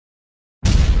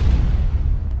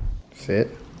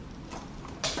Sit.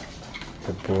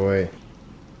 Good boy.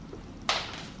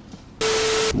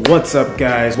 What's up,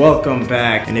 guys? Welcome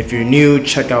back. And if you're new,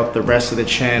 check out the rest of the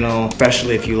channel,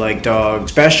 especially if you like dogs,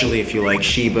 especially if you like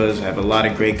Shibas. I have a lot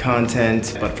of great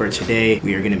content. But for today,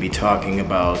 we are going to be talking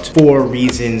about 4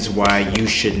 reasons why you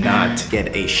should not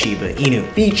get a Shiba Inu.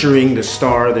 Featuring the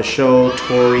star of the show,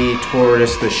 Tori,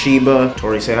 Taurus the Shiba.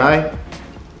 Tori, say hi.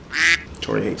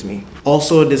 Tori hates me.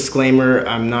 Also, a disclaimer,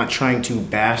 I'm not trying to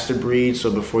bash the breed,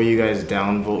 so before you guys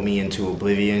downvote me into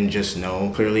oblivion, just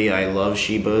know, clearly I love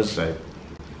Shibas.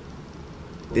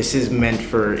 This is meant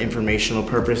for informational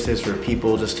purposes for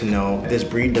people just to know this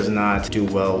breed does not do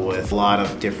well with a lot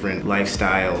of different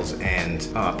lifestyles and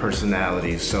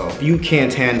personalities. So if you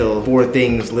can't handle 4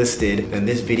 things listed, then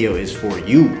this video is for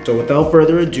you. So without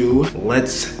further ado,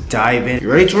 let's dive in.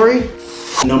 You ready, Tori?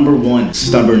 Number 1,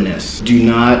 stubbornness. Do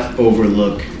not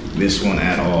overlook this one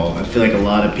at all. I feel like a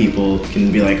lot of people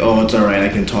can be like, oh, it's all right, I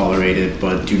can tolerate it,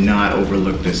 but do not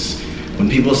overlook this. When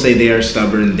people say they are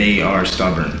stubborn, they are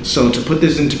stubborn. So to put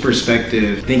this into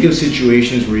perspective, think of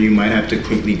situations where you might have to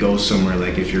quickly go somewhere,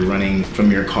 like if you're running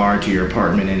from your car to your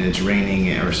apartment and it's raining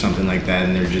or something like that,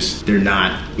 and they're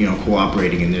not,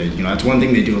 cooperating, and that's one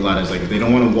thing they do a lot is like if they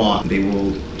don't want to walk, they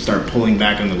will start pulling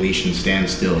back on the leash and stand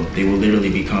still. They will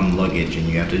literally become luggage and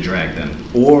you have to drag them.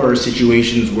 Or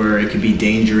situations where it could be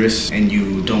dangerous and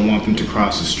you don't want them to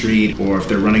cross the street, or if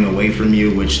they're running away from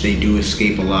you, which they do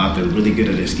escape a lot, they're really good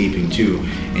at escaping too,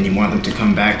 and you want them to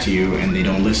come back to you and they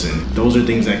don't listen. Those are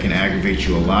things that can aggravate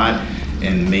you a lot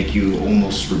and make you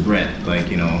almost regret,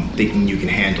 thinking you can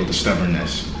handle the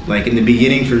stubbornness. Like in the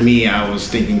beginning for me, I was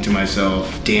thinking to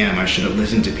myself, damn, I should have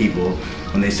listened to people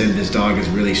when they said this dog is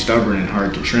really stubborn and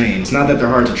hard to train. It's not that they're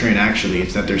hard to train actually,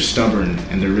 it's that they're stubborn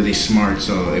and they're really smart.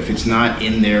 So if it's not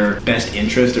in their best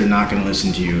interest, they're not gonna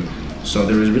listen to you. So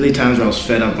there was really times where I was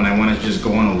fed up when I wanted to just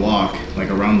go on a walk, like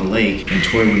around the lake, and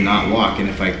Tori would not walk, and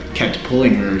if I kept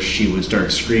pulling her, she would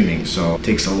start screaming. So it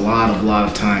takes a lot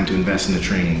of time to invest in the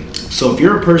training. So if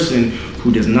you're a person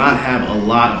who does not have a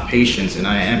lot of patience, and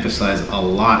I emphasize a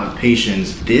lot of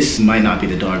patience, this might not be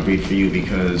the dog breed for you,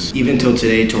 because even till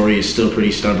today, Tori is still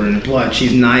pretty stubborn. But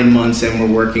she's 9 months and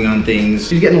we're working on things.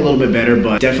 She's getting a little bit better,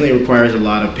 but definitely requires a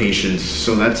lot of patience.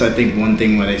 So that's, I think, one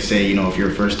thing where they say, if you're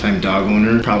a first-time dog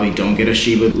owner, probably don't get a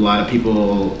Shiba. A lot of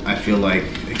people, I feel like,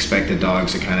 expect the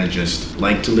dogs to kind of just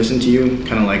like to listen to you,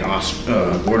 kind of like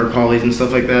border collies and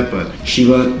stuff like that, but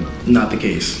Shiba, not the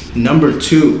case. Number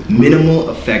 2, minimal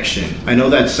affection. I know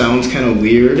that sounds kind of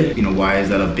weird, why is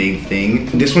that a big thing?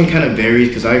 This one kind of varies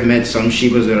because I've met some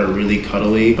Shibas that are really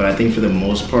cuddly, but I think for the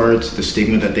most part, the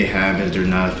stigma that they have is they're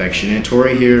not affectionate.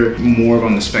 Tori here, more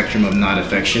on the spectrum of not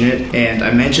affectionate. And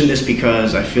I mention this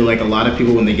because I feel like a lot of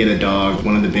people, when they get a dog,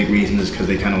 one of the big reasons is because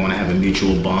they kind of want to have a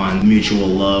mutual bond, mutual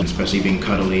love, especially being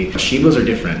cuddly. Shibas are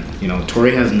different.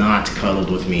 Tori has not cuddled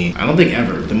with me, I don't think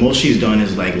ever. The most she's done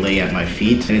is like lay at my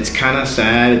feet, and it's kind of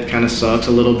sad, it kind of sucks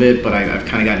a little bit, but I've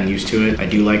kind of gotten used to it. I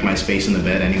do like my space in the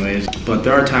bed anyways, but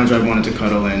there are times where I've wanted to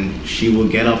cuddle and she will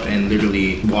get up and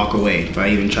literally walk away if I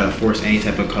even try to force any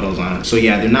type of cuddles on it. So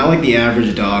yeah, they're not like the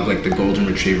average dog, like the golden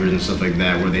retrievers and stuff like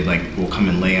that, where they will come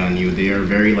and lay on you. They are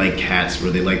very like cats,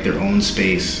 where they like their own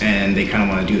space and they kind of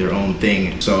want to do their own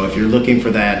thing. So if you're looking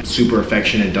for that super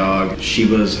affectionate dog,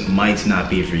 Shibas might not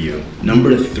be for you.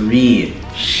 Number 3,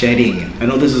 shedding. I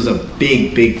know this is a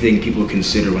big thing people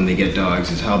consider when they get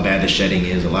dogs, is how bad the shedding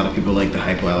is. A lot of people like the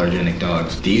hypoallergenic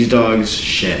dogs. These dogs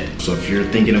shed. So if you're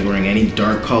thinking of wearing any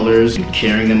dark colors and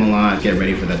carrying them a lot, get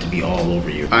ready for that to be all over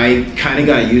you. I kind of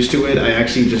got used to it. I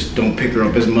actually just don't pick her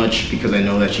up as much because I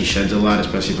know that she sheds a lot,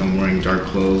 especially if I'm wearing dark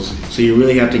clothes. So you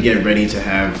really have to get ready to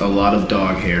have a lot of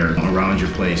dog hair around your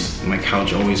place. My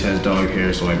couch always has dog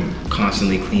hair, so I'm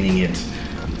constantly cleaning it.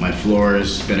 My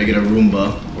floors, better get a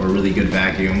Roomba or a really good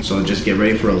vacuum. So just get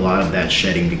ready for a lot of that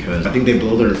shedding, because I think they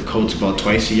blow their coats about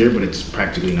twice a year, but it's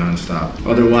practically nonstop.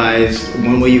 Otherwise,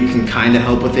 one way you can kind of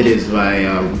help with it is by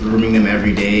grooming them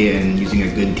every day and using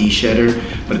a good de-shedder,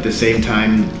 but at the same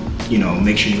time,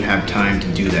 make sure you have time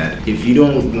to do that. If you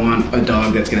don't want a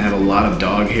dog that's gonna have a lot of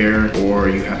dog hair, or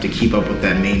you have to keep up with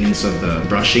that maintenance of the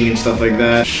brushing and stuff like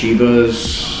that,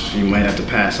 Shibas, you might have to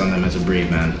pass on them as a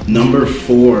breed, man. Number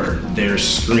 4, their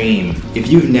scream. If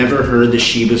you've never heard the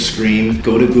Shiba scream,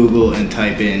 go to Google and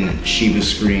type in Shiba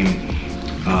scream,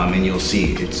 and you'll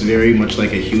see. It's very much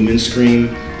like a human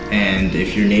scream. And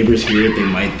if your neighbors hear it, they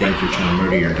might think you're trying to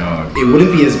murder your dog. It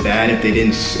wouldn't be as bad if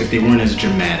they weren't as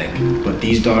dramatic. But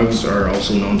these dogs are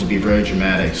also known to be very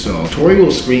dramatic. So Tori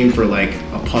will scream for like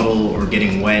a a puddle or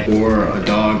getting wet, or a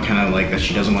dog kind of like that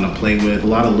she doesn't want to play with. A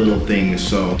lot of little things.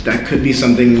 So that could be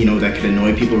something, you know, that could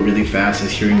annoy people really fast,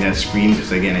 is hearing that scream,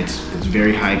 because again, it's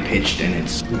very high pitched and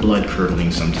it's blood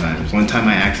curdling sometimes. One time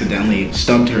I accidentally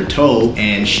stubbed her toe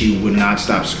and she would not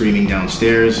stop screaming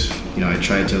downstairs. You know, I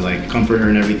tried to like comfort her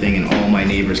and everything, and all my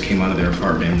neighbors came out of their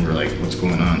apartment and were like, what's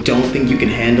going on? Don't think you can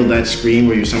handle that scream,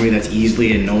 where you're somebody that's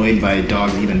easily annoyed by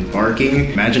dogs even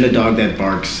barking. Imagine a dog that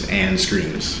barks and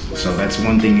screams. So that's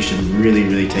one thing you should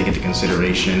really take into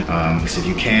consideration. Because if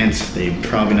you can't, they're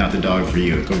probably not the dog for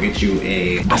you. Go get you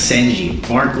a Senji,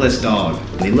 barkless dog.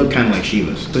 They look kind of like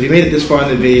Shibas. So if you made it this far in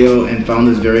the video and found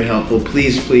this very helpful,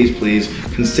 please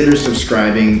consider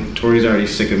subscribing. Tori's already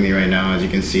sick of me right now, as you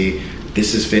can see.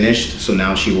 This is finished, so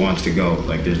now she wants to go.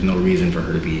 Like, there's no reason for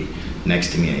her to be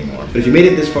next to me anymore. But if you made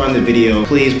it this far in the video,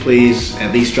 please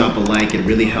at least drop a like. It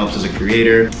really helps as a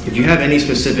creator. If you have any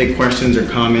specific questions or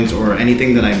comments or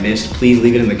anything that I missed, please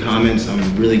leave it in the comments.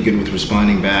 I'm really good with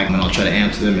responding back, and I'll try to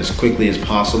answer them as quickly as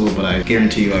possible, but I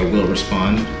guarantee you I will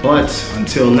respond. But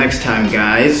until next time,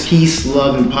 guys, peace,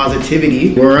 love, and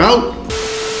positivity. We're out.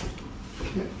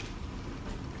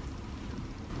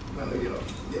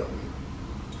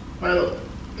 Milo,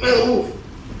 move.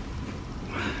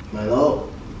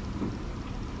 Milo.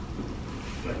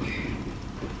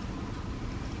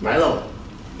 Milo,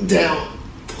 down.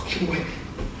 Fucking way.